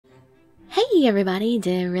Hey everybody,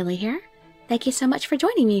 Dirili here. Thank you so much for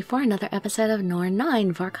joining me for another episode of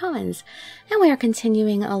Norn9 for Commons. And we are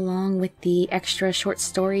continuing along with the extra short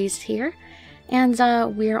stories here. And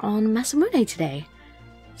we're on Masamune today.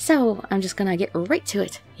 So I'm just gonna get right to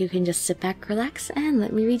it. You can just sit back, relax, and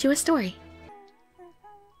let me read you a story.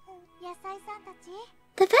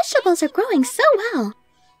 The vegetables are growing so well.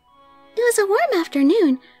 It was a warm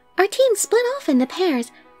afternoon. Our team split off into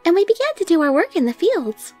pairs, and we began to do our work in the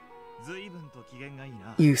fields.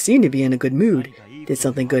 You seem to be in a good mood. Did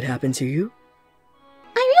something good happen to you?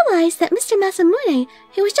 I realized that Mr. Masamune,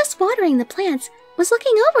 who was just watering the plants, was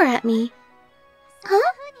looking over at me.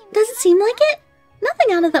 Huh? Does it seem like it?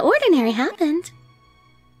 Nothing out of the ordinary happened.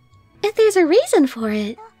 If there's a reason for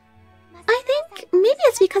it, I think maybe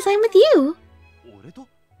it's because I'm with you.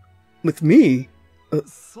 With me?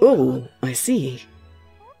 Oh, I see.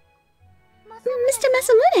 Mr.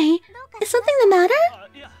 Masamune, is something the matter?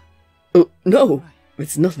 Oh, no,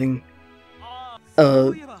 it's nothing.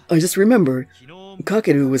 I just remembered.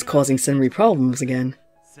 Kakeru was causing Senri problems again.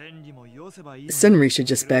 Senri should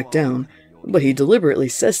just back down, but he deliberately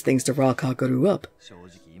says things to rile Kakeru up.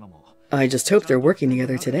 I just hope they're working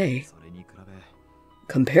together today.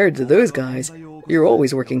 Compared to those guys, you're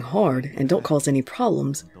always working hard and don't cause any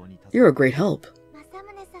problems. You're a great help.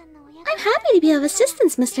 I'm happy to be of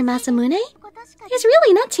assistance, Mr. Masamune. There's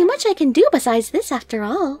really not too much I can do besides this after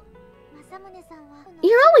all.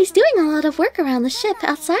 You're always doing a lot of work around the ship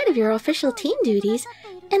outside of your official team duties,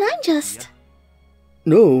 and I'm just...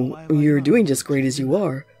 No, you're doing just great as you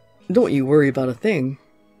are. Don't you worry about a thing.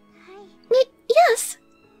 Yes.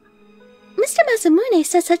 Mr. Masamune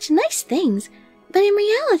says such nice things, but in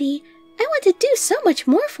reality, I want to do so much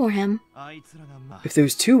more for him. If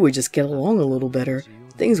those two would just get along a little better,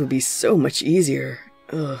 things would be so much easier.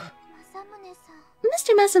 Ugh.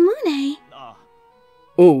 Mr. Masamune...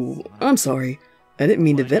 Oh, I'm sorry. I didn't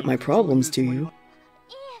mean to vent my problems to you.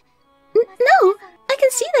 No, I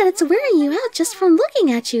can see that it's wearing you out just from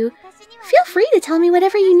looking at you. Feel free to tell me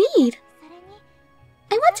whatever you need.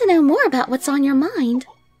 I want to know more about what's on your mind.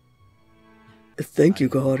 Thank you,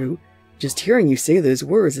 Koharu. Just hearing you say those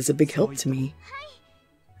words is a big help to me.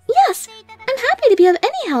 Yes, I'm happy to be of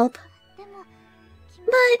any help.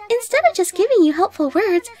 But instead of just giving you helpful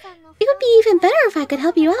words, it would be even better if I could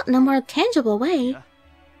help you out in a more tangible way.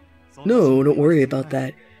 No, don't worry about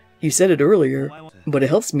that. You said it earlier, but it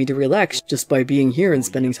helps me to relax just by being here and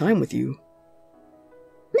spending time with you.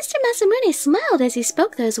 Mr. Masamune smiled as he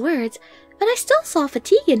spoke those words, but I still saw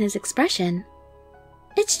fatigue in his expression.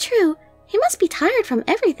 It's true, he must be tired from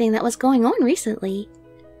everything that was going on recently.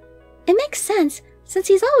 It makes sense, since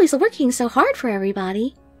he's always working so hard for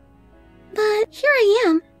everybody. But here I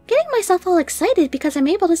am, getting myself all excited because I'm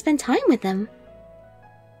able to spend time with him.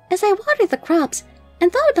 As I watered the crops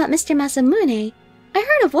and thought about Mr. Masamune, I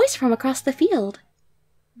heard a voice from across the field.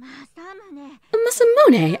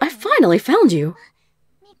 Masamune, I finally found you!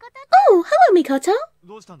 Oh, hello, Mikoto!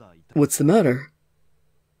 What's the matter?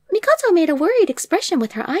 Mikoto made a worried expression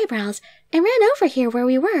with her eyebrows and ran over here where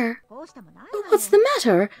we were. What's the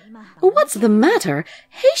matter? What's the matter?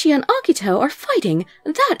 Heishi and Akito are fighting,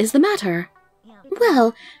 that is the matter.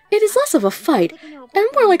 Well, it is less of a fight, and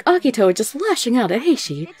more like Akito just lashing out at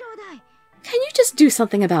Heishi. Can you just do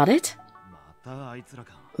something about it?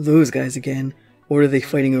 Those guys again. What are they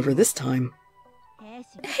fighting over this time?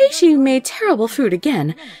 Heishi made terrible food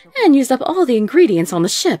again, and used up all the ingredients on the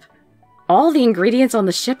ship. All the ingredients on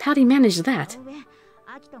the ship? How'd he manage that?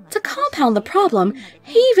 To compound the problem,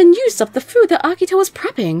 he even used up the food that Akito was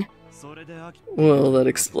prepping. Well, that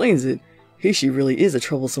explains it. Heishi really is a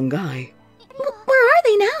troublesome guy. Where are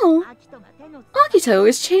they now? Akito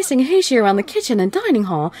is chasing Heishi around the kitchen and dining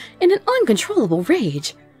hall in an uncontrollable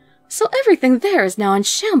rage. So everything there is now in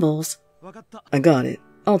shambles. I got it.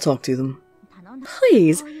 I'll talk to them.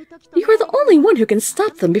 Please, you are the only one who can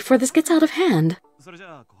stop them before this gets out of hand.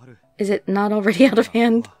 Is it not already out of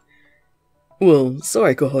hand? Well,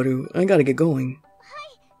 sorry, Koharu. I gotta get going.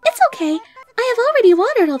 It's okay. I have already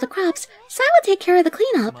watered all the crops, so I will take care of the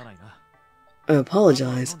cleanup. I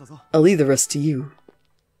apologize. I'll leave the rest to you.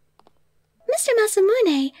 Mr.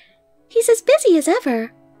 Masamune, he's as busy as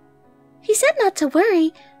ever. He said not to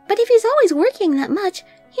worry, but if he's always working that much,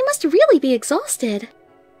 he must really be exhausted.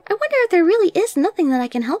 I wonder if there really is nothing that I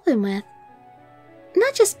can help him with.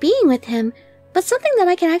 Not just being with him, but something that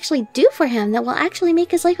I can actually do for him that will actually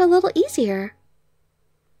make his life a little easier.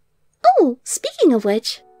 Oh, speaking of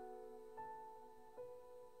which...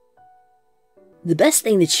 The best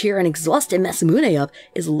thing to cheer an exhausted Masamune up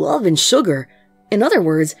is love and sugar. In other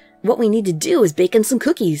words, what we need to do is bake him some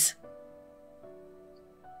cookies.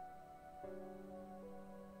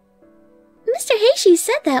 Heishi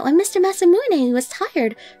said that when Mr. Masamune was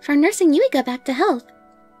tired from nursing Yuiga back to health.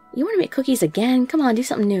 You want to make cookies again? Come on, do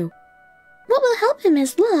something new. What will help him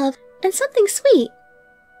is love and something sweet.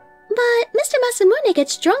 But Mr. Masamune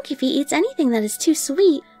gets drunk if he eats anything that is too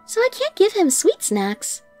sweet, so I can't give him sweet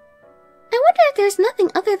snacks. I wonder if there's nothing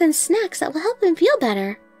other than snacks that will help him feel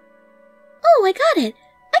better. Oh, I got it!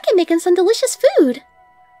 I can make him some delicious food!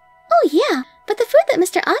 Oh yeah, but the food that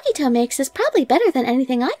Mr. Agito makes is probably better than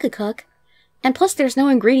anything I could cook. And plus there's no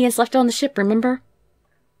ingredients left on the ship, remember?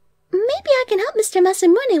 Maybe I can help Mr.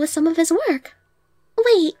 Masamune with some of his work.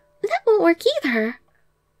 Wait, that won't work either.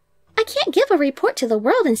 I can't give a report to the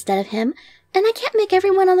world instead of him, and I can't make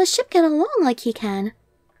everyone on the ship get along like he can.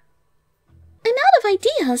 I'm out of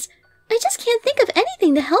ideas. I just can't think of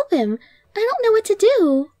anything to help him. I don't know what to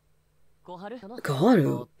do.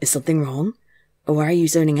 Koharu, is something wrong? Or why are you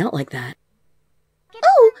zoning out like that?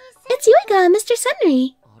 Oh, it's Yuiga and Mr.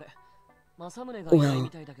 Senri. Well,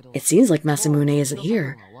 it seems like Masamune isn't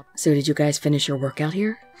here. So did you guys finish your work out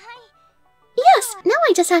here? Yes, now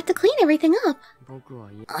I just have to clean everything up.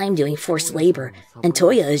 I'm doing forced labor, and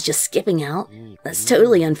Toya is just skipping out. That's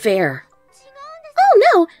totally unfair. Oh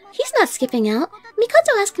no, he's not skipping out.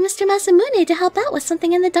 Mikoto asked Mr. Masamune to help out with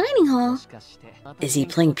something in the dining hall. Is he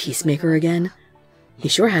playing peacemaker again? He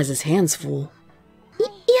sure has his hands full.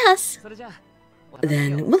 Yes.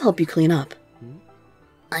 Then we'll help you clean up.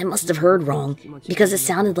 I must have heard wrong, because it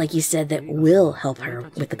sounded like you said that we'll help her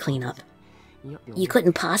with the cleanup. You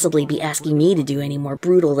couldn't possibly be asking me to do any more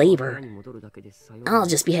brutal labor. I'll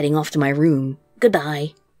just be heading off to my room.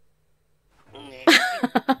 Goodbye.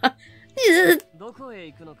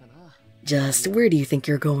 Just where do you think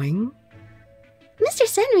you're going? Mr.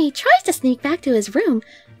 Senri tries to sneak back to his room,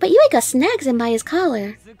 but Yuiga snags him by his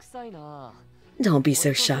collar. Don't be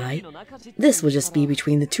so shy. This will just be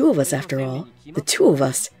between the two of us after all. The two of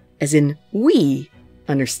us, as in we,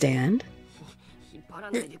 understand?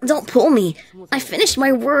 Don't pull me. I finished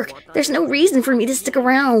my work. There's no reason for me to stick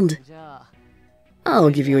around. I'll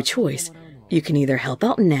give you a choice. You can either help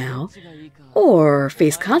out now, or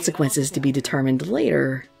face consequences to be determined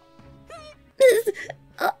later.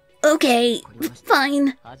 Okay,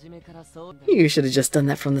 fine. You should have just done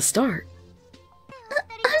that from the start.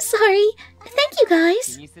 I'm sorry. Thank you,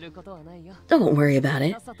 guys. Don't worry about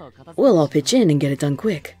it. We'll all pitch in and get it done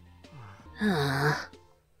quick.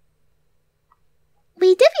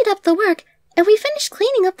 We divvied up the work, and we finished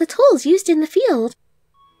cleaning up the tools used in the field.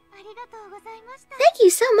 Thank you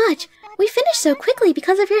so much. We finished so quickly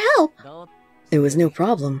because of your help. It was no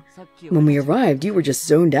problem. When we arrived, you were just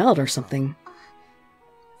zoned out or something.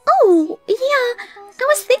 Oh, yeah. I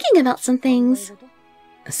was thinking about some things.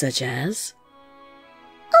 Such as?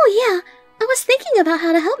 Oh, yeah. I was thinking about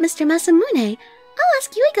how to help Mr. Masamune. I'll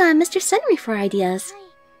ask Yuiga and Mr. Senri for ideas.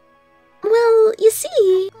 Well, you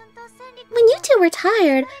see, when you two were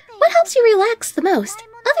tired, what helps you relax the most,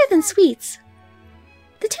 other than sweets?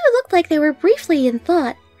 The two looked like they were briefly in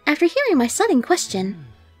thought after hearing my sudden question.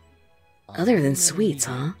 Other than sweets,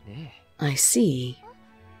 huh? I see.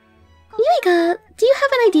 Yuiga, do you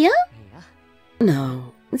have an idea?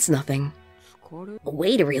 No, it's nothing. A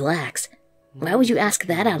way to relax. Why would you ask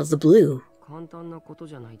that out of the blue?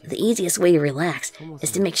 The easiest way to relax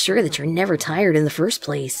is to make sure that you're never tired in the first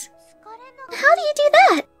place. How do you do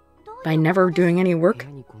that? By never doing any work?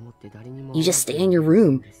 You just stay in your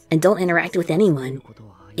room and don't interact with anyone.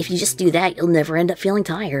 If you just do that, you'll never end up feeling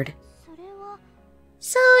tired.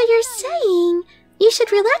 So you're saying you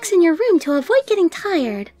should relax in your room to avoid getting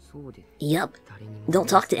tired? Yup. Don't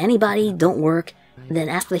talk to anybody, don't work, then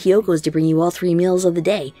ask the Hyokos to bring you all 3 meals of the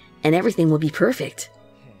day, and everything will be perfect.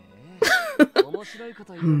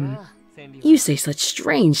 You say such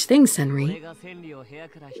strange things, Senri.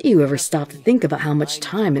 You ever stop to think about how much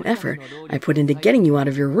time and effort I put into getting you out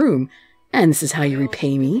of your room, and this is how you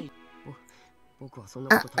repay me?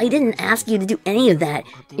 I didn't ask you to do any of that.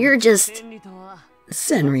 You're just...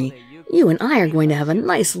 Senri, you and I are going to have a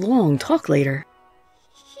nice long talk later.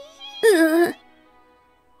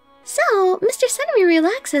 So, Mr. Senri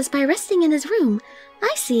relaxes by resting in his room.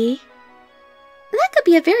 I see. That could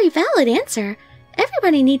be a very valid answer.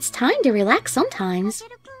 Everybody needs time to relax sometimes.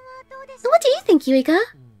 What do you think, Yuiga?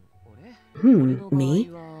 Me?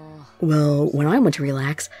 Well, when I want to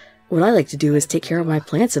relax, what I like to do is take care of my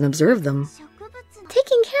plants and observe them.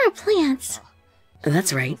 Taking care of plants.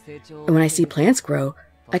 That's right. And when I see plants grow,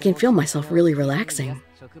 I can feel myself really relaxing.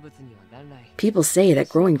 People say that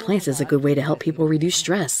growing plants is a good way to help people reduce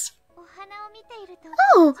stress.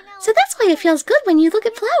 Oh, so that's why it feels good when you look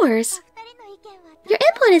at flowers. Your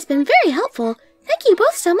input has been very helpful. Thank you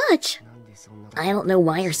both so much. I don't know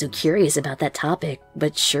why you're so curious about that topic,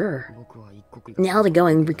 but sure. Now to go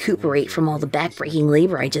and recuperate from all the backbreaking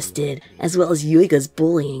labor I just did, as well as Yuiga's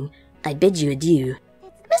bullying. I bid you adieu.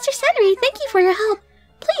 Mr. Senri, thank you for your help.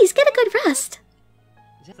 Please get a good rest.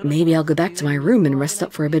 Maybe I'll go back to my room and rest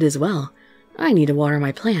up for a bit as well. I need to water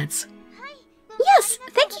my plants. Yes,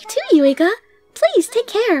 thank you too, Yuiga. Please take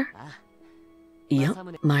care.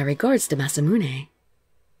 Yep, my regards to Masamune.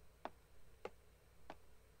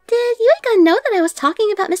 Did Yuiga know that I was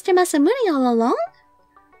talking about Mr. Masamune all along?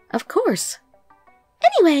 Of course.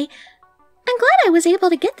 Anyway, I'm glad I was able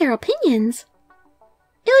to get their opinions.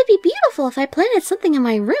 It would be beautiful if I planted something in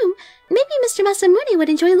my room. Maybe Mr. Masamune would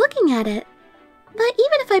enjoy looking at it. But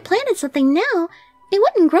even if I planted something now, it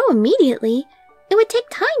wouldn't grow immediately. It would take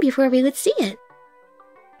time before we would see it.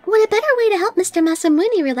 Would a better way to help Mr.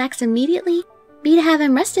 Masamune relax immediately be to have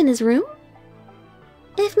him rest in his room?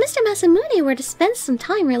 If Mr. Masamune were to spend some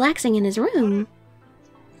time relaxing in his room...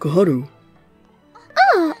 Koharu.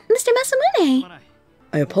 Ah, Mr. Masamune!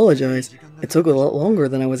 I apologize. It took a lot longer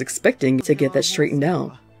than I was expecting to get that straightened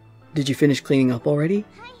out. Did you finish cleaning up already?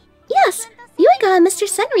 Yes, Yuiga and Mr.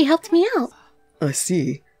 Senri helped me out. I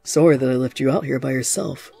see. Sorry that I left you out here by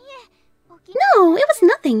yourself. No, it was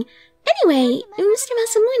nothing. Anyway, Mr.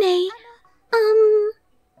 Masamune,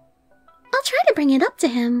 I'll try to bring it up to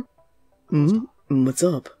him. What's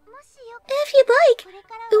up? If you'd like,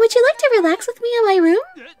 would you like to relax with me in my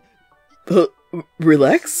room?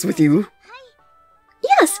 Relax with you?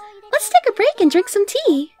 Yes, let's take a break and drink some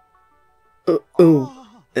tea. Oh,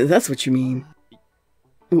 that's what you mean.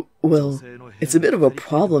 Well, it's a bit of a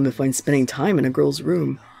problem if I'm spending time in a girl's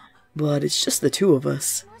room, but it's just the two of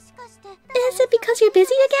us. Is it because you're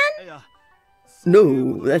busy again?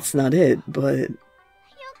 No, that's not it, but...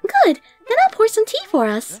 Good, then I'll pour some tea for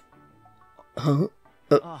us. Huh?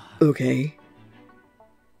 Okay.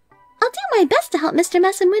 I'll do my best to help Mr.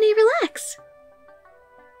 Masamune relax.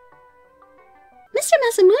 Mr.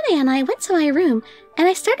 Masamune and I went to my room, and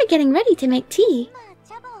I started getting ready to make tea.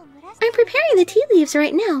 I'm preparing the tea leaves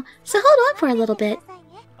right now, so hold on for a little bit.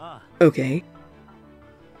 Okay.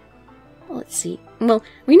 Let's see. Well,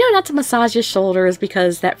 we know not to massage his shoulders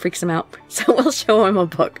because that freaks him out, so we'll show him a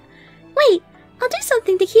book. Wait, I'll do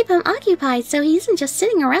something to keep him occupied so he isn't just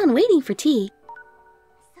sitting around waiting for tea.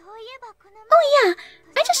 Oh yeah,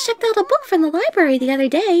 I just checked out a book from the library the other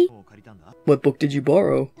day. What book did you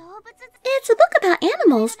borrow? It's a book about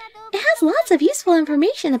animals. It has lots of useful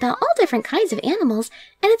information about all different kinds of animals,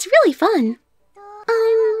 and it's really fun.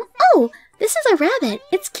 Oh, this is a rabbit.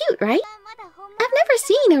 It's cute, right? I've never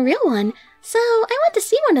seen a real one, so I want to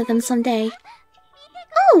see one of them someday.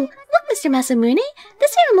 Oh, look, Mr. Masamune,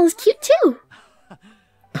 this animal is cute too.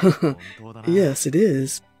 Yes, it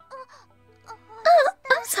is.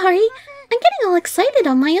 I'm sorry. I'm getting all excited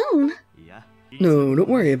on my own. No, don't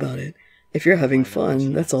worry about it. If you're having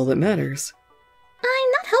fun, that's all that matters.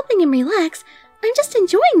 I'm not helping him relax. I'm just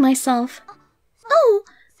enjoying myself. Oh,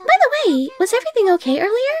 by the way, was everything okay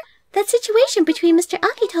earlier? That situation between Mr.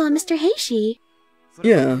 Akito and Mr. Heishi.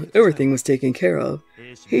 Yeah, everything was taken care of.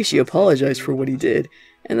 Heishi apologized for what he did,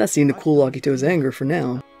 and that seemed to cool Akito's anger for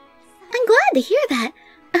now. I'm glad to hear that.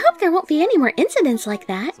 I hope there won't be any more incidents like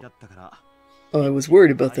that. I was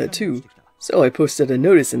worried about that too, so I posted a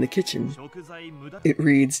notice in the kitchen. It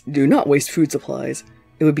reads, "Do not waste food supplies.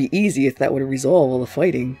 It would be easy if that would resolve all the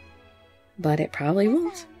fighting." But it probably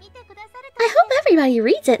won't. I hope everybody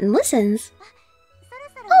reads it and listens.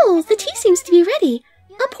 Oh, the tea seems to be ready.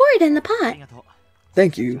 I'll pour it in the pot.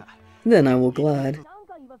 Thank you. Then I will glad.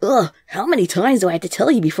 Ugh, how many times do I have to tell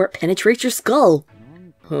you before it penetrates your skull?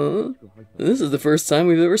 Huh? This is the first time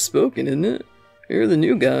we've ever spoken, isn't it? You're the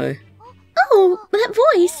new guy. Oh, that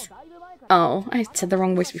voice. Oh, I said the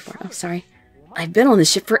wrong voice before. Oh, sorry. I've been on this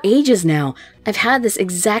ship for ages now. I've had this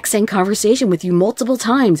exact same conversation with you multiple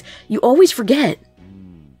times. You always forget.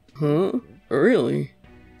 Huh? Really?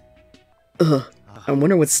 I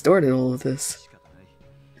wonder what started all of this.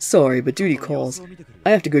 Sorry, but duty calls. I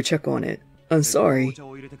have to go check on it. I'm sorry.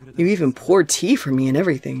 You even poured tea for me and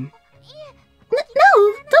everything.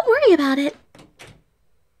 No, don't worry about it.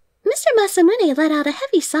 Mr. Masamune let out a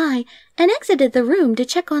heavy sigh and exited the room to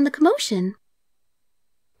check on the commotion.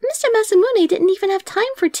 Mr. Masamune didn't even have time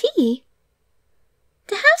for tea.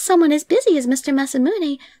 To have someone as busy as Mr.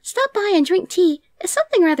 Masamune stop by and drink tea is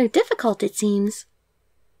something rather difficult, it seems.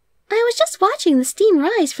 I was just watching the steam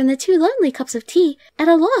rise from the 2 lonely cups of tea, at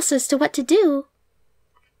a loss as to what to do.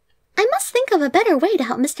 I must think of a better way to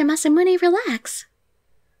help Mr. Masamune relax.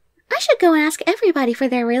 I should go and ask everybody for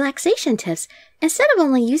their relaxation tips, instead of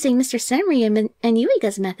only using Mr. Senri and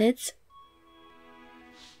Yuiga's methods.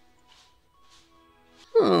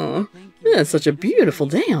 Oh, it's such a beautiful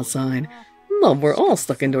day outside. But we're all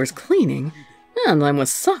stuck indoors cleaning. And I'm with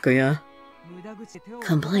Sakuya.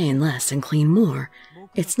 Complain less and clean more.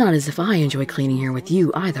 It's not as if I enjoy cleaning here with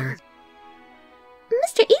you either.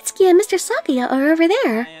 Mr. Itsuki and Mr. Sakuya are over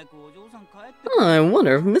there. I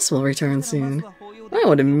wonder if Miss will return soon. I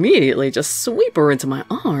would immediately just sweep her into my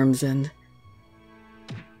arms and...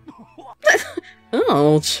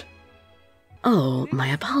 Ouch! Oh, my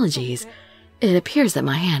apologies. It appears that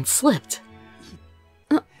my hand slipped.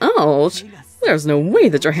 Ouch! There's no way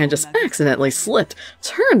that your hand just accidentally slipped,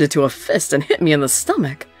 turned into a fist, and hit me in the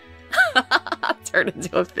stomach. Turned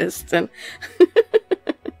into a fist and...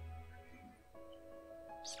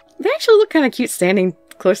 They actually look kind of cute standing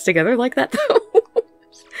close together like that, though.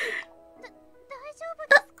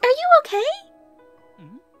 Are you okay?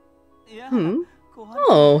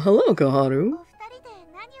 Oh, hello, Koharu.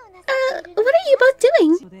 What are you both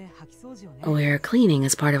doing? We're cleaning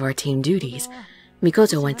as part of our team duties.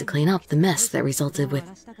 Mikoto went to clean up the mess that resulted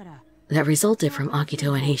from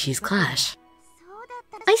Akito and Heishi's clash.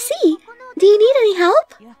 I see. Do you need any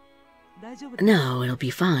help? No, it'll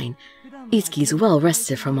be fine. Itsuki's well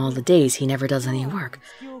rested from all the days he never does any work,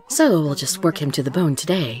 so we'll just work him to the bone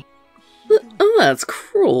today. That's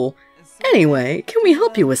cruel. Anyway, can we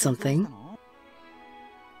help you with something?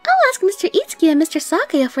 I'll ask Mr. Itsuki and Mr.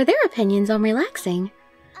 Sakuya for their opinions on relaxing.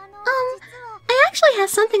 I actually have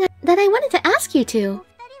something that I wanted to ask you two.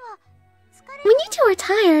 When you two are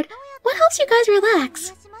tired, what helps you guys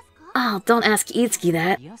relax? Oh, don't ask Itsuki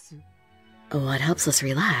that. What helps us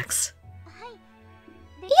relax?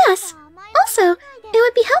 Yes. Also, it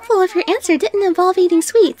would be helpful if your answer didn't involve eating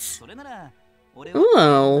sweets.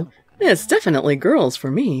 Well, it's definitely girls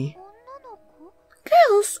for me.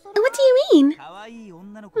 Girls? What do you mean?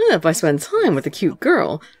 If I spend time with a cute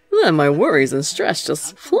girl, then my worries and stress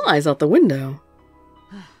just flies out the window.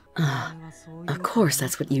 Of course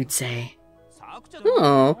that's what you'd say.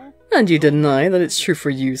 Oh, and you deny that it's true for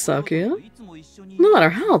you, Sakuya? No matter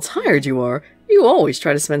how tired you are, you always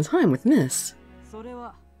try to spend time with Miss.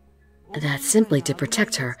 That's simply to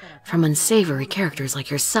protect her from unsavory characters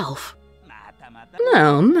like yourself.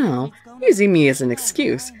 Now, using me as an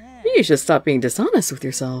excuse, you should stop being dishonest with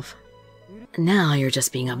yourself. Now you're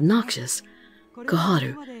just being obnoxious.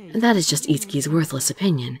 Koharu, that is just Itsuki's worthless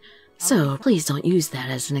opinion, so please don't use that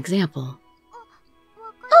as an example.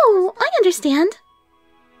 Oh, I understand.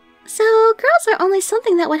 So, girls are only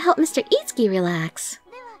something that would help Mr. Itsuki relax.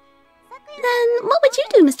 Then, what would you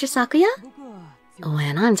do, Mr. Sakuya?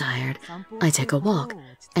 When I'm tired, I take a walk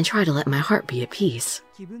and try to let my heart be at peace.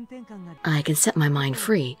 I can set my mind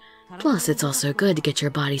free, plus it's also good to get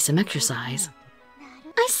your body some exercise.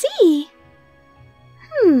 I see.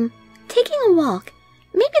 Taking a walk.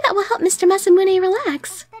 Maybe that will help Mr. Masamune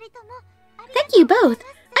relax. Thank you both.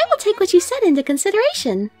 I will take what you said into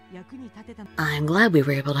consideration. I'm glad we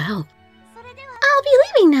were able to help. I'll be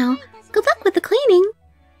leaving now. Good luck with the cleaning.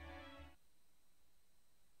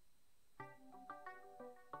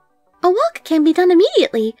 A walk can be done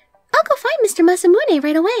immediately. I'll go find Mr. Masamune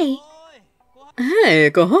right away.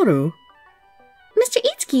 Hey, Koharu. Mr.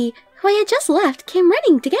 Itsuki, who I had just left, came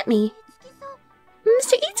running to get me.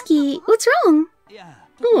 Mr. Itsuki, what's wrong?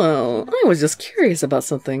 Well, I was just curious about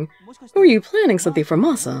something. Were you planning something for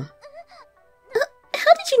Masa?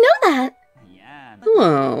 How did you know that?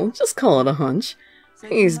 Well, just call it a hunch.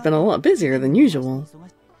 He's been a lot busier than usual.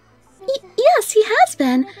 Yes, he has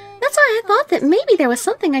been. That's why I thought that maybe there was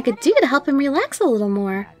something I could do to help him relax a little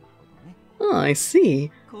more. Oh, I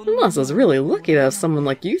see. Masa's really lucky to have someone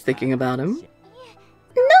like you thinking about him.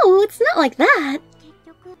 No, it's not like that.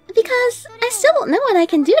 Because I still don't know what I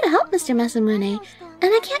can do to help Mr. Masamune,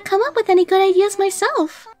 and I can't come up with any good ideas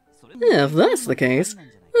myself. If that's the case,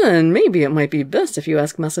 then maybe it might be best if you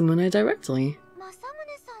ask Masamune directly.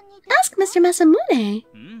 Ask Mr. Masamune?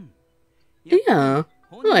 Yeah,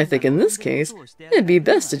 I think in this case, it'd be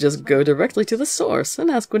best to just go directly to the source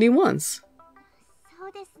and ask what he wants.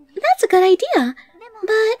 That's a good idea.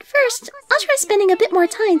 But first, I'll try spending a bit more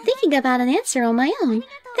time thinking about an answer on my own.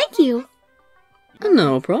 Thank you.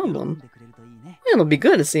 No problem. It'll be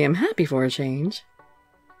good to see him happy for a change.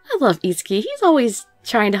 I love Itsuki. He's always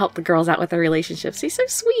trying to help the girls out with their relationships. He's so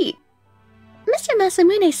sweet. Mr.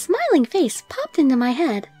 Masamune's smiling face popped into my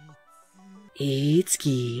head.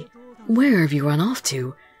 Itsuki, where have you run off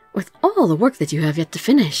to, with all the work that you have yet to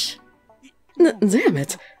finish? Damn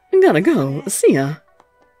it. Gotta go. See ya.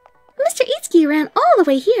 Mr. Itsuki ran all the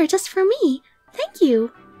way here just for me. Thank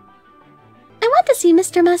you. I want to see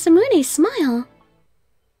Mr. Masamune smile.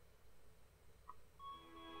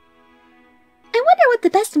 I wonder what the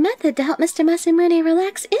best method to help Mr. Masamune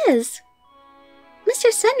relax is.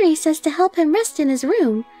 Mr. Senri says to help him rest in his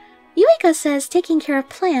room. Yuika says taking care of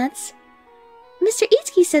plants. Mr.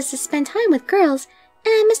 Itsuki says to spend time with girls,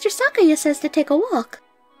 and Mr. Sakaya says to take a walk.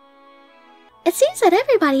 It seems that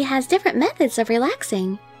everybody has different methods of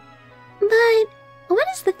relaxing. But what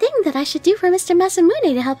is the thing that I should do for Mr.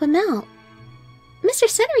 Masamune to help him out? Mr.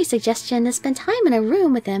 Senri's suggestion to spend time in a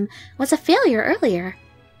room with him was a failure earlier.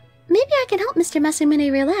 Maybe I can help Mr.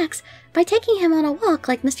 Masamune relax by taking him on a walk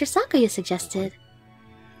like Mr. Sakaya suggested.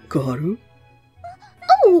 Koharu?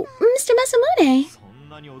 Oh, Mr. Masamune!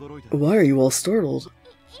 Why are you all startled?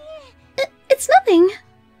 It's nothing.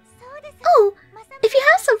 Oh, if you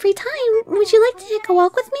have some free time, would you like to take a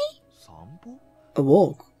walk with me? A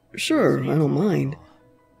walk? Sure, I don't mind.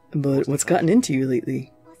 But what's gotten into you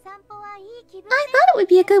lately? I thought it would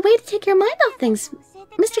be a good way to take your mind off things.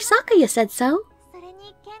 Mr. Sakaya said so.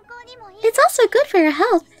 It's also good for your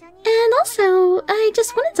health, and also, I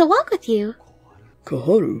just wanted to walk with you.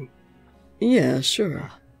 Koharu? Yeah,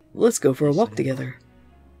 sure. Let's go for a walk together.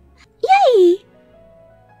 Yay!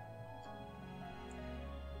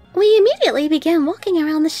 We immediately began walking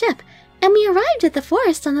around the ship, and we arrived at the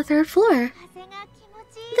forest on the 3rd floor.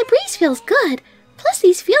 The breeze feels good, plus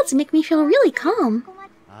these fields make me feel really calm.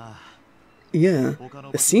 Yeah,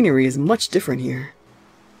 the scenery is much different here.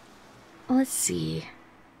 Let's see.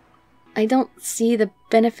 I don't see the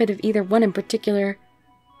benefit of either one in particular.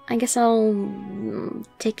 I guess I'll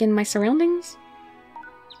take in my surroundings?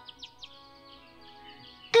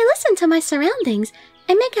 I listen to my surroundings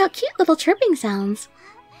and make out cute little chirping sounds.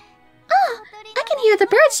 Ah, I can hear the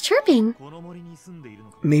birds chirping.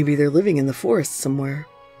 Maybe they're living in the forest somewhere.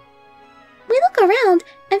 We look around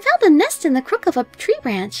and found a nest in the crook of a tree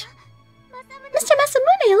branch. Mr.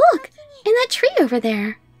 Masamune, look! In that tree over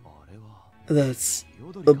there. That's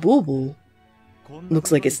a bulbul.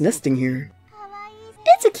 Looks like it's nesting here.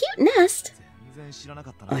 It's a cute nest.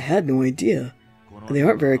 I had no idea. They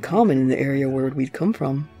aren't very common in the area where we'd come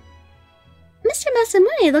from. Mr.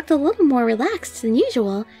 Masamune looked a little more relaxed than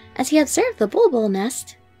usual as he observed the bulbul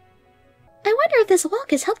nest. I wonder if this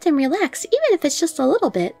walk has helped him relax, even if it's just a little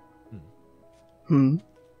bit. Hmm?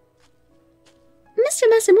 Mr.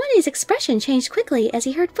 Masamune's expression changed quickly as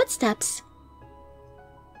he heard footsteps.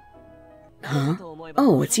 Huh?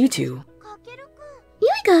 Oh, it's you two.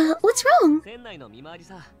 Yuiga, what's wrong?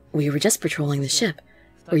 We were just patrolling the ship.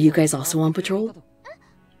 Were you guys also on patrol?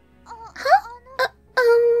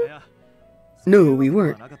 Huh? No, we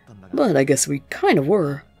weren't. But I guess we kind of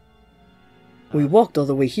were. We walked all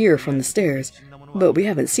the way here from the stairs, but we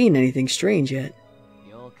haven't seen anything strange yet.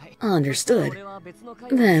 Understood.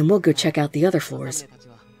 Then we'll go check out the other floors.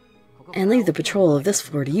 And leave the patrol of this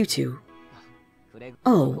floor to you two.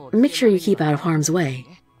 Oh, make sure you keep out of harm's way.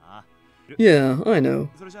 Yeah, I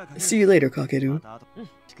know. See you later, Kakeru.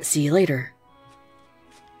 See you later.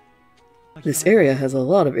 This area has a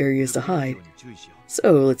lot of areas to hide,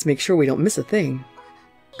 so let's make sure we don't miss a thing.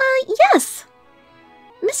 Yes!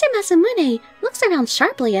 Mr. Masamune looks around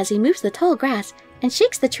sharply as he moves the tall grass and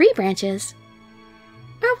shakes the tree branches.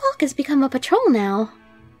 Our walk has become a patrol now.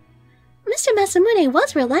 Mr. Masamune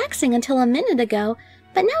was relaxing until a minute ago,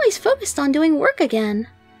 but now he's focused on doing work again.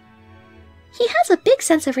 He has a big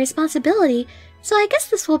sense of responsibility, so I guess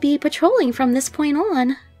this will be patrolling from this point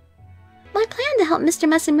on. My plan to help Mr.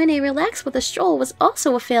 Masamune relax with a stroll was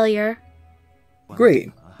also a failure.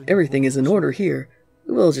 Great. Everything is in order here.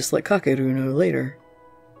 We'll just let Kakeru know later.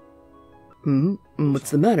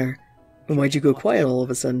 What's the matter? Why'd you go quiet all of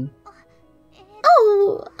a sudden?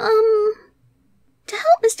 Oh, to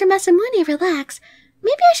help Mr. Masamune relax,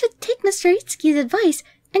 maybe I should take Mr. Itsuki's advice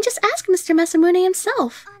and just ask Mr. Masamune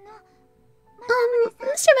himself.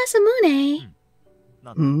 Mr. Masamune...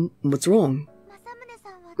 What's wrong?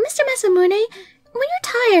 Mr. Masamune, when you're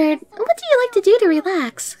tired, what do you like to do to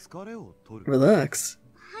relax? Relax?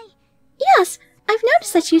 Yes, I've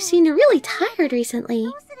noticed that you seem really tired recently.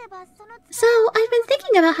 So, I've been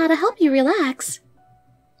thinking about how to help you relax.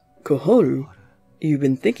 Koharu, you've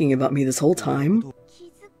been thinking about me this whole time?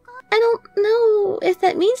 I don't know if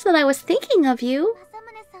that means that I was thinking of you.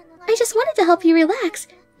 I just wanted to help you relax,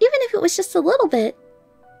 even if it was just a little bit.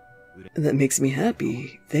 That makes me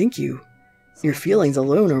happy. Thank you. Your feelings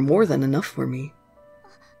alone are more than enough for me.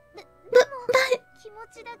 But...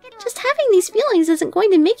 just having these feelings isn't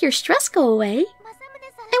going to make your stress go away.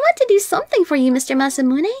 I want to do something for you, Mr.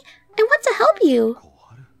 Masamune. I want to help you.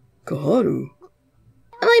 Koharu.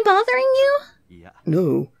 Am I bothering you?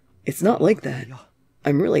 No, it's not like that.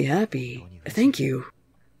 I'm really happy. Thank you.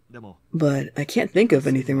 But I can't think of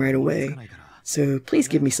anything right away, so please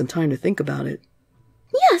give me some time to think about it.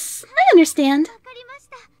 Yes, I understand.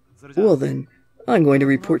 Well then, I'm going to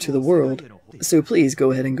report to the world, so please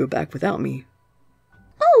go ahead and go back without me.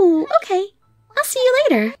 Oh, okay. I'll see you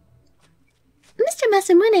later.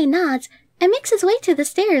 Masamune nods and makes his way to the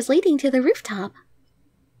stairs leading to the rooftop.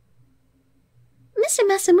 Mr.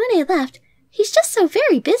 Masamune left. He's just so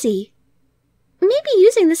very busy. Maybe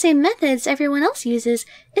using the same methods everyone else uses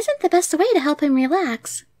isn't the best way to help him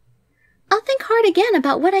relax. I'll think hard again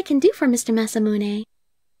about what I can do for Mr. Masamune.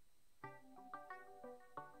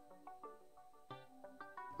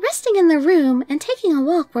 Resting in the room and taking a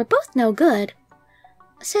walk were both no good.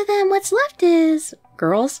 So then what's left is...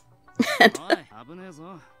 Girls?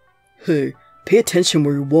 Hey, pay attention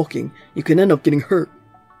where you're walking. You can end up getting hurt.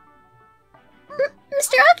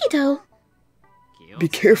 Mr. Akito! Be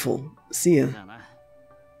careful. See ya.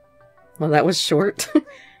 Well, that was short.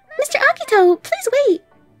 Mr. Akito, please wait!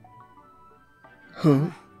 Huh?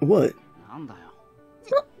 What?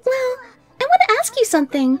 Well, I want to ask you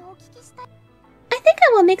something. I think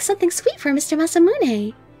I will make something sweet for Mr.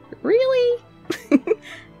 Masamune. Really?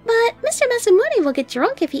 But Mr. Masamune will get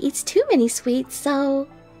drunk if he eats too many sweets, so...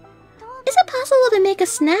 Is it possible to make a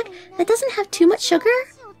snack that doesn't have too much sugar?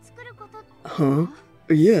 Huh?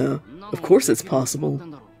 Yeah, of course it's possible.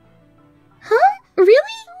 Huh? Really?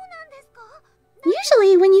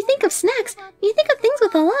 Usually, when you think of snacks, you think of things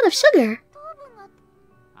with a lot of sugar.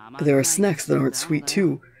 There are snacks that aren't sweet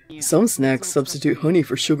too. Some snacks substitute honey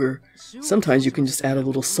for sugar. Sometimes you can just add a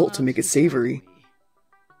little salt to make it savory.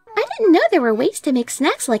 I didn't know there were ways to make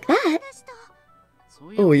snacks like that.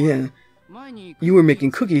 Oh yeah. You were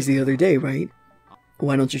making cookies the other day, right?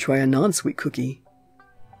 Why don't you try a non-sweet cookie?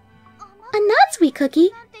 A non-sweet cookie?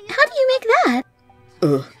 How do you make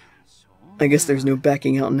that? I guess there's no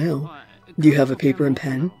backing out now. Do you have a paper and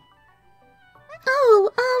pen? Oh,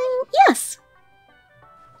 yes.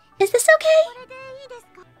 Is this okay?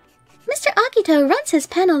 Mr. Akito runs his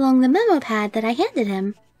pen along the memo pad that I handed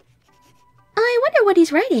him. I wonder what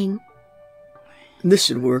he's writing. This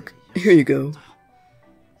should work. Here you go.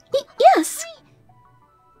 Yes.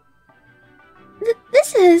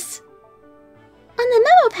 This is... On the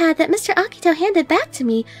memo pad that Mr. Akito handed back to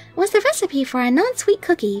me was the recipe for a non-sweet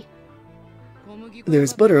cookie.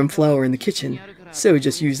 There's butter and flour in the kitchen, so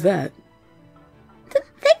just use that.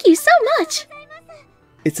 Thank you so much!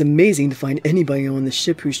 It's amazing to find anybody on the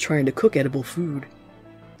ship who's trying to cook edible food.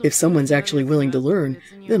 If someone's actually willing to learn,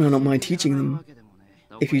 then I don't mind teaching them.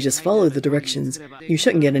 If you just follow the directions, you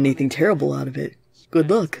shouldn't get anything terrible out of it. Good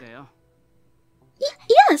luck.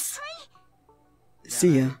 Yes!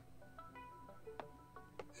 See ya.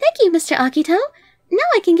 Thank you, Mr. Akito. Now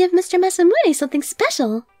I can give Mr. Masamune something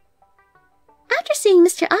special. After seeing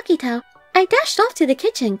Mr. Akito, I dashed off to the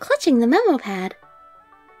kitchen, clutching the memo pad.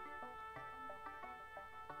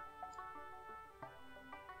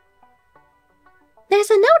 There's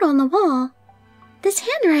a note on the wall. This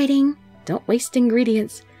handwriting... Don't waste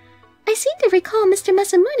ingredients. I seem to recall Mr.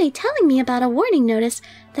 Masamune telling me about a warning notice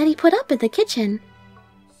that he put up in the kitchen.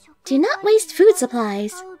 Do not waste food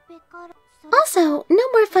supplies. Also, no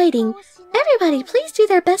more fighting. Everybody please do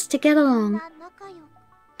their best to get along.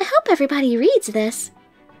 I hope everybody reads this.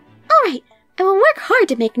 Alright, I will work hard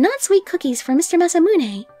to make non-sweet cookies for Mr.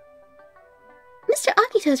 Masamune. Mr.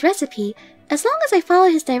 Akito's recipe, as long as I follow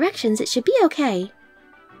his directions, it should be okay.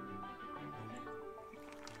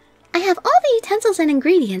 I have all the utensils and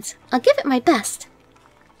ingredients. I'll give it my best.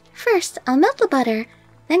 First, I'll melt the butter,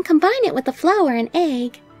 then combine it with the flour and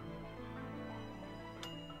egg.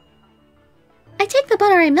 I take the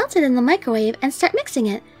butter I melted in the microwave and start mixing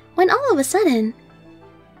it, when all of a sudden...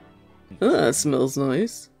 That smells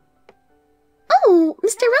nice. Oh,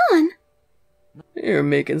 Mr. Ron! You're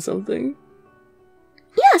making something.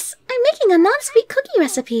 Yes, I'm making a non-sweet cookie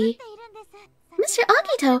recipe. Mr.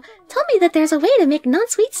 Akito told me that there's a way to make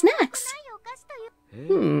non-sweet snacks.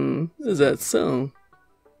 Is that so?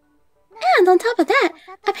 And on top of that,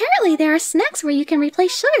 apparently there are snacks where you can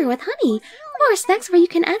replace sugar with honey, or snacks where you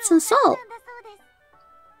can add some salt.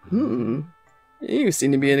 You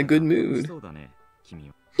seem to be in a good mood.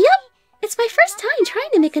 Yep, it's my first time trying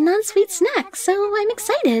to make a non-sweet snack, so I'm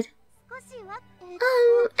excited.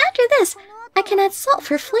 After this, I can add salt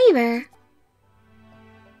for flavor.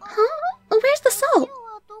 Huh? Where's the salt?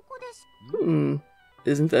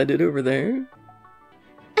 Isn't that it over there?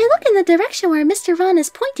 I look in the direction where Mr. Ron is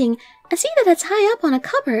pointing and see that it's high up on a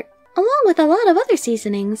cupboard, along with a lot of other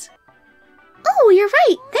seasonings. Oh, you're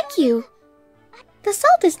right, thank you. The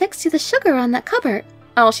salt is next to the sugar on that cupboard.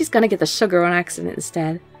 Oh, she's gonna get the sugar on accident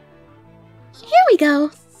instead. Here we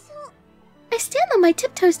go. I stand on my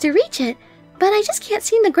tiptoes to reach it, but I just can't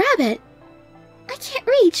seem to grab it. I can't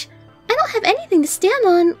reach. I don't have anything to stand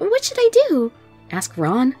on. What should I do? Ask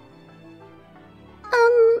Ron.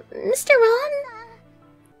 Mr. Ron?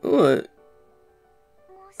 What?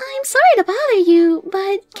 I'm sorry to bother you,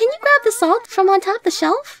 but can you grab the salt from on top the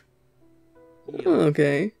shelf?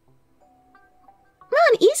 Okay.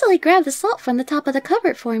 Ron easily grabbed the salt from the top of the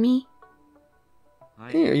cupboard for me.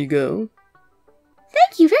 Here you go.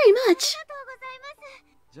 Thank you very much.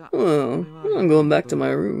 Well, I'm going back to my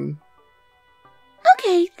room.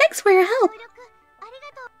 Okay, thanks for your help.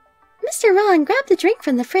 Mr. Ron grabbed a drink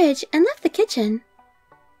from the fridge and left the kitchen.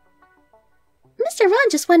 Mr. Ron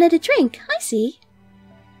just wanted a drink, I see.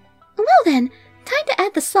 Well then, time to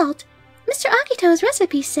add the salt. Mr. Akito's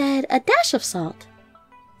recipe said a dash of salt.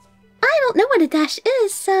 I don't know what a dash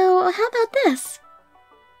is, so how about this?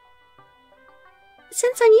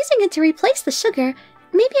 Since I'm using it to replace the sugar,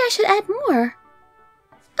 maybe I should add more.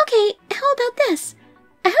 Okay, how about this?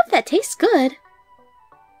 I hope that tastes good.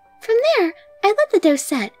 From there, I let the dough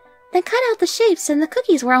set, then cut out the shapes and the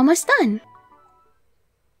cookies were almost done.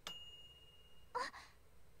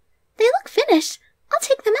 They look finished. I'll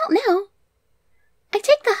take them out now. I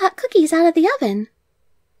take the hot cookies out of the oven.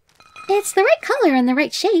 It's the right color and the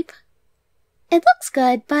right shape. It looks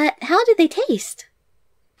good, but how do they taste?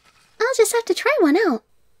 I'll just have to try one out.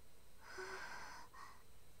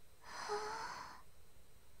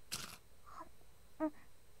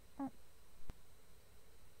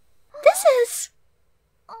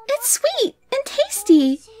 It's sweet and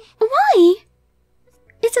tasty. Why?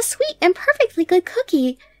 It's a sweet and perfectly good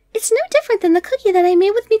cookie. It's no different than the cookie that I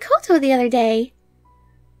made with Mikoto the other day.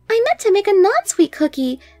 I meant to make a non-sweet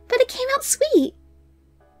cookie, but it came out sweet.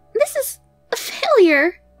 This is a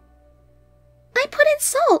failure. I put in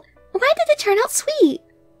salt. Why did it turn out sweet?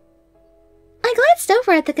 I glanced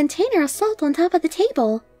over at the container of salt on top of the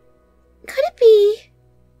table. Could it be?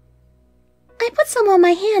 I put some on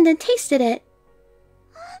my hand and tasted it.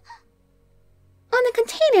 On the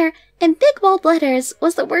container, in big bold letters,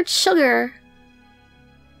 was the word sugar.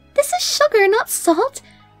 This is sugar, not salt.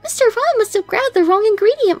 Mr. Ron must have grabbed the wrong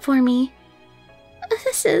ingredient for me.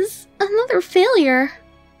 This is another failure.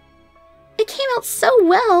 It came out so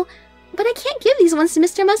well, but I can't give these ones to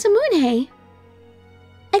Mr. Masamune.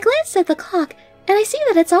 I glanced at the clock, and I see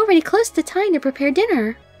that it's already close to time to prepare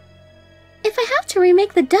dinner. If I have to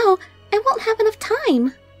remake the dough, I won't have enough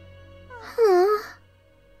time.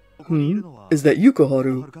 Is that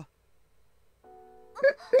Yukoharu?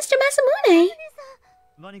 Mr. Masamune!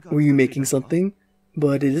 Were you making something?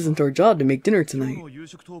 But it isn't our job to make dinner tonight.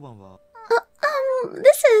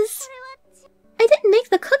 This is... I didn't make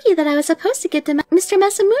the cookie that I was supposed to give to Mr.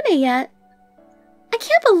 Masamune yet. I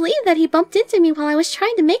can't believe that he bumped into me while I was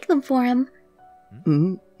trying to make them for him.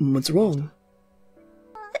 What's wrong?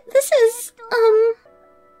 This is,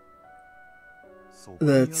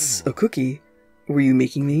 That's a cookie. Were you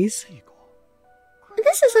making these?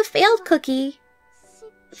 This is a failed cookie.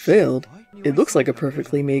 Failed? It looks like a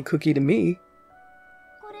perfectly made cookie to me.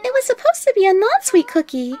 It was supposed to be a non-sweet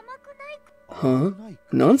cookie. Huh?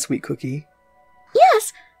 Non-sweet cookie?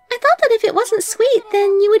 Yes, I thought that if it wasn't sweet,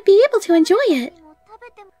 then you would be able to enjoy it.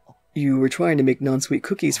 You were trying to make non-sweet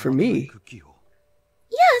cookies for me.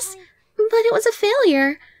 Yes, but it was a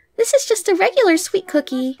failure. This is just a regular sweet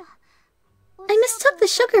cookie. I mistook the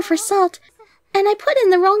sugar for salt, and I put in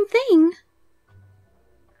the wrong thing.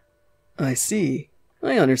 I see.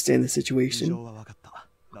 I understand the situation.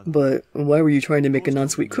 But why were you trying to make a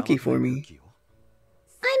non-sweet cookie for me?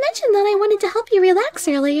 I mentioned that I wanted to help you relax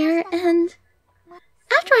earlier, and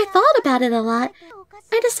after I thought about it a lot,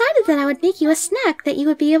 I decided that I would make you a snack that you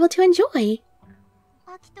would be able to enjoy.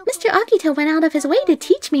 Mr. Akito went out of his way to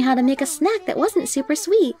teach me how to make a snack that wasn't super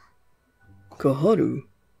sweet. Koharu.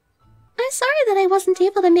 I'm sorry that I wasn't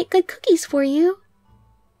able to make good cookies for you.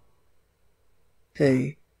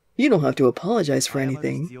 Hey, you don't have to apologize for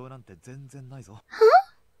anything. Huh?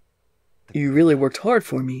 You really worked hard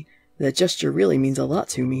for me. That gesture really means a lot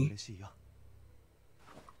to me.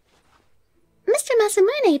 Mr.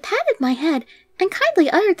 Masamune patted my head and kindly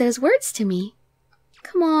uttered those words to me.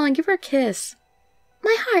 Come on, give her a kiss.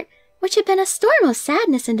 My heart, which had been a storm of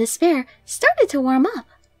sadness and despair, started to warm up.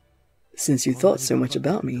 Since you thought so much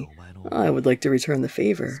about me, I would like to return the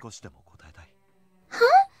favor.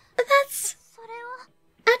 Huh? That's...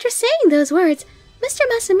 After saying those words, Mr.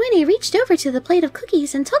 Masamune reached over to the plate of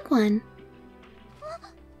cookies and took one.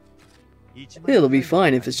 It'll be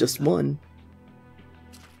fine if it's just one.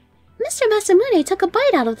 Mr. Masamune took a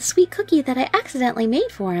bite out of the sweet cookie that I accidentally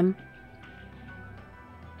made for him.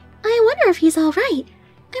 I wonder if he's all right.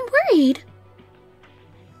 I'm worried.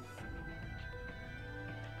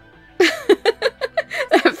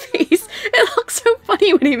 That face. It looks so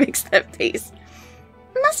funny when he makes that face.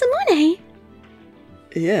 Masamune!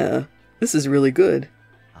 Yeah, this is really good.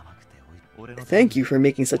 Thank you for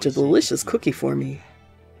making such a delicious cookie for me.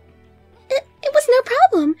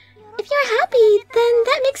 problem. If you're happy, then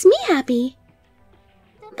that makes me happy.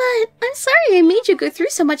 But I'm sorry I made you go through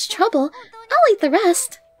so much trouble. I'll eat the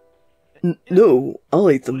rest. No, I'll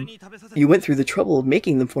eat them. You went through the trouble of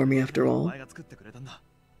making them for me after all.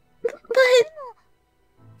 But...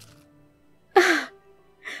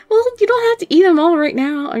 Well, you don't have to eat them all right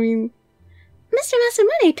now. I mean... Mr.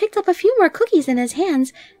 Masamune picked up a few more cookies in his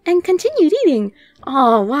hands and continued eating.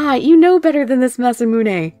 Oh, wow, you know better than this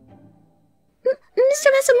Masamune. Mr.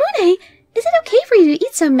 Masamune, is it okay for you to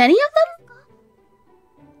eat so many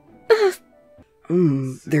of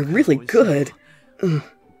them? They're really good. Mr.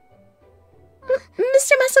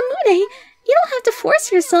 Masamune, you don't have to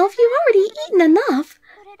force yourself. You've already eaten enough.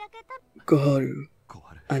 Koharu,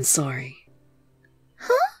 I'm sorry.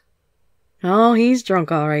 Huh? Oh, he's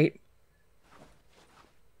drunk, all right.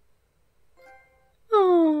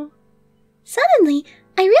 Oh. Suddenly,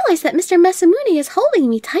 I realized that Mr. Masamune is holding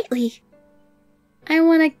me tightly. I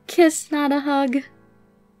want a kiss, not a hug.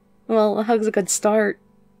 Well, a hug's a good start.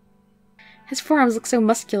 His forearms look so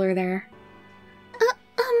muscular there.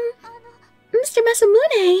 Mr.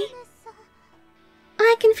 Masamune.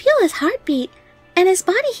 I can feel his heartbeat, and his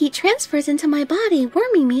body heat transfers into my body,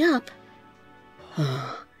 warming me up.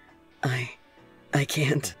 I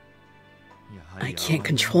can't. I can't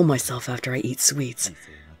control myself after I eat sweets.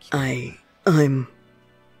 I'm...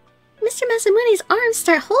 Mr. Masamune's arms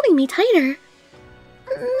start holding me tighter.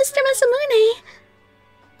 Mr. Masamune!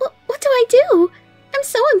 What do I do? I'm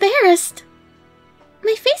so embarrassed.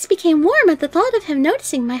 My face became warm at the thought of him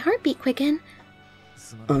noticing my heartbeat quicken.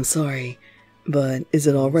 I'm sorry, but is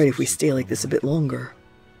it alright if we stay like this a bit longer?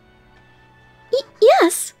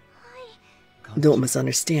 Yes! Don't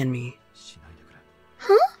misunderstand me.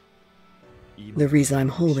 Huh? The reason I'm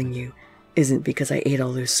holding you isn't because I ate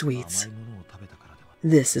all those sweets.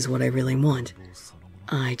 This is what I really want.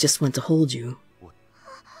 I just want to hold you.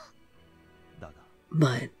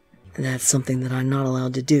 But that's something that I'm not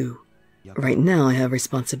allowed to do. Right now I have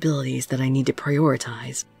responsibilities that I need to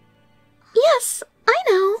prioritize. Yes, I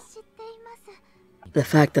know. The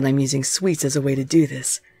fact that I'm using sweets as a way to do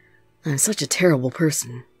this. I'm such a terrible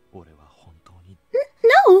person. No!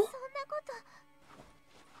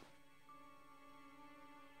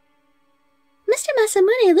 Mr.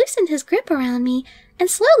 Masamune loosened his grip around me and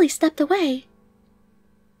slowly stepped away.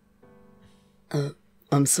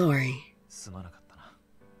 I'm sorry.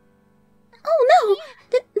 Oh no!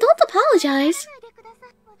 Don't apologize.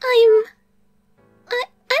 I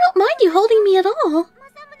don't mind you holding me at all.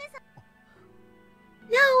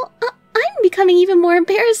 Now, I'm becoming even more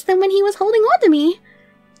embarrassed than when he was holding on to me.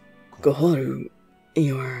 Koharu,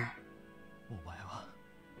 You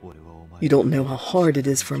don't know how hard it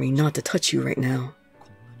is for me not to touch you right now.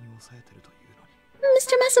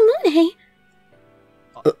 Mr. Masamune!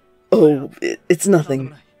 It's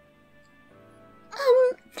nothing.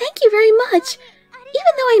 Thank you very much.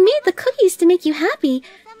 Even though I made the cookies to make you happy,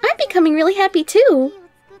 I'm becoming really happy too.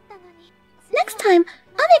 Next time,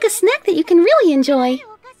 I'll make a snack that you can really enjoy.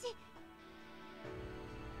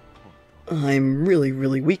 I'm really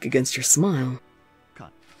weak against your smile.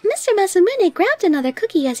 Mr. Masamune grabbed another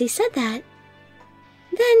cookie as he said that.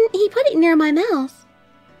 Then he put it near my mouth.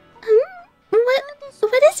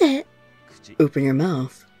 What is it? Open your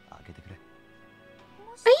mouth.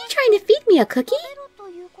 Are you trying to feed me a cookie?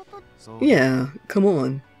 Yeah, come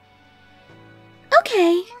on.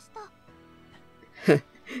 Okay.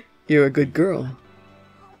 You're a good girl.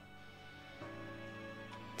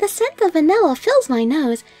 The scent of vanilla fills my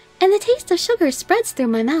nose, and the taste of sugar spreads through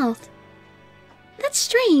my mouth. That's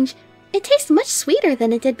strange. It tastes much sweeter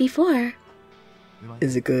than it did before.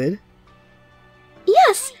 Is it good?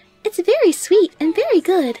 Yes, it's very sweet and very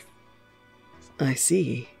good. I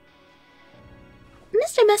see.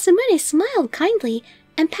 Mr. Masamune smiled kindly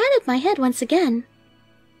and patted my head once again.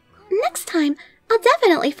 Next time, I'll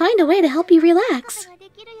definitely find a way to help you relax.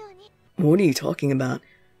 What are you talking about?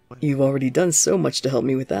 You've already done so much to help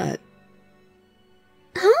me with that.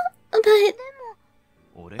 Huh? But...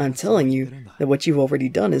 I'm telling you that what you've already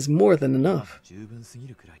done is more than enough.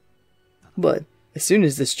 But as soon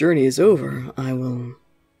as this journey is over, I will...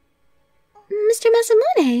 Mr.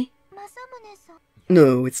 Masamune!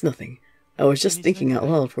 No, it's nothing. I was just thinking out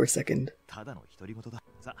loud for a second.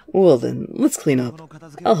 Well then, let's clean up.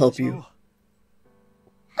 I'll help you.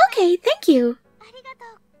 Okay, thank you.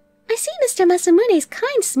 I see Mr. Masamune's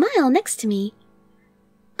kind smile next to me.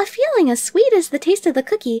 A feeling as sweet as the taste of the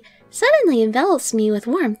cookie suddenly envelops me with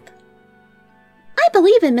warmth. I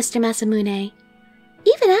believe in Mr. Masamune.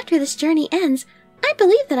 Even after this journey ends, I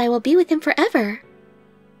believe that I will be with him forever.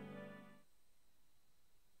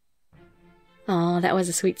 Aw, that was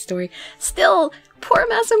a sweet story. Still, poor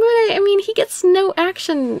Masamune, I mean, he gets no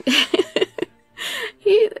action.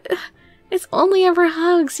 It's only ever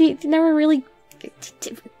hugs. He never really...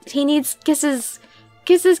 He needs kisses.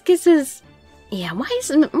 Kisses, kisses. Yeah, why is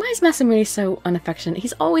Masamune so unaffectionate?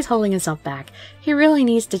 He's always holding himself back. He really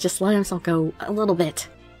needs to just let himself go a little bit.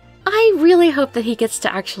 I really hope that he gets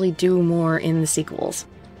to actually do more in the sequels.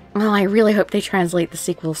 Well, I really hope they translate the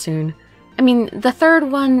sequel soon. I mean, the third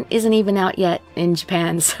one isn't even out yet in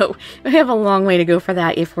Japan, so we have a long way to go for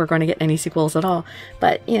that if we're going to get any sequels at all.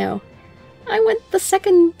 But, you know, I want the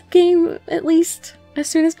second game, at least, as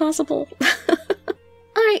soon as possible.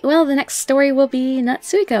 Alright, well, the next story will be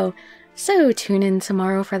Natsuiko, so tune in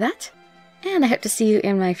tomorrow for that. And I hope to see you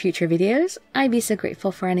in my future videos. I'd be so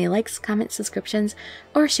grateful for any likes, comments, subscriptions,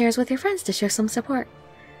 or shares with your friends to show some support.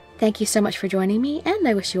 Thank you so much for joining me, and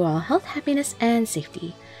I wish you all health, happiness, and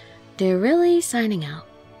safety. Dirili signing out.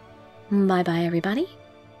 Bye bye, everybody.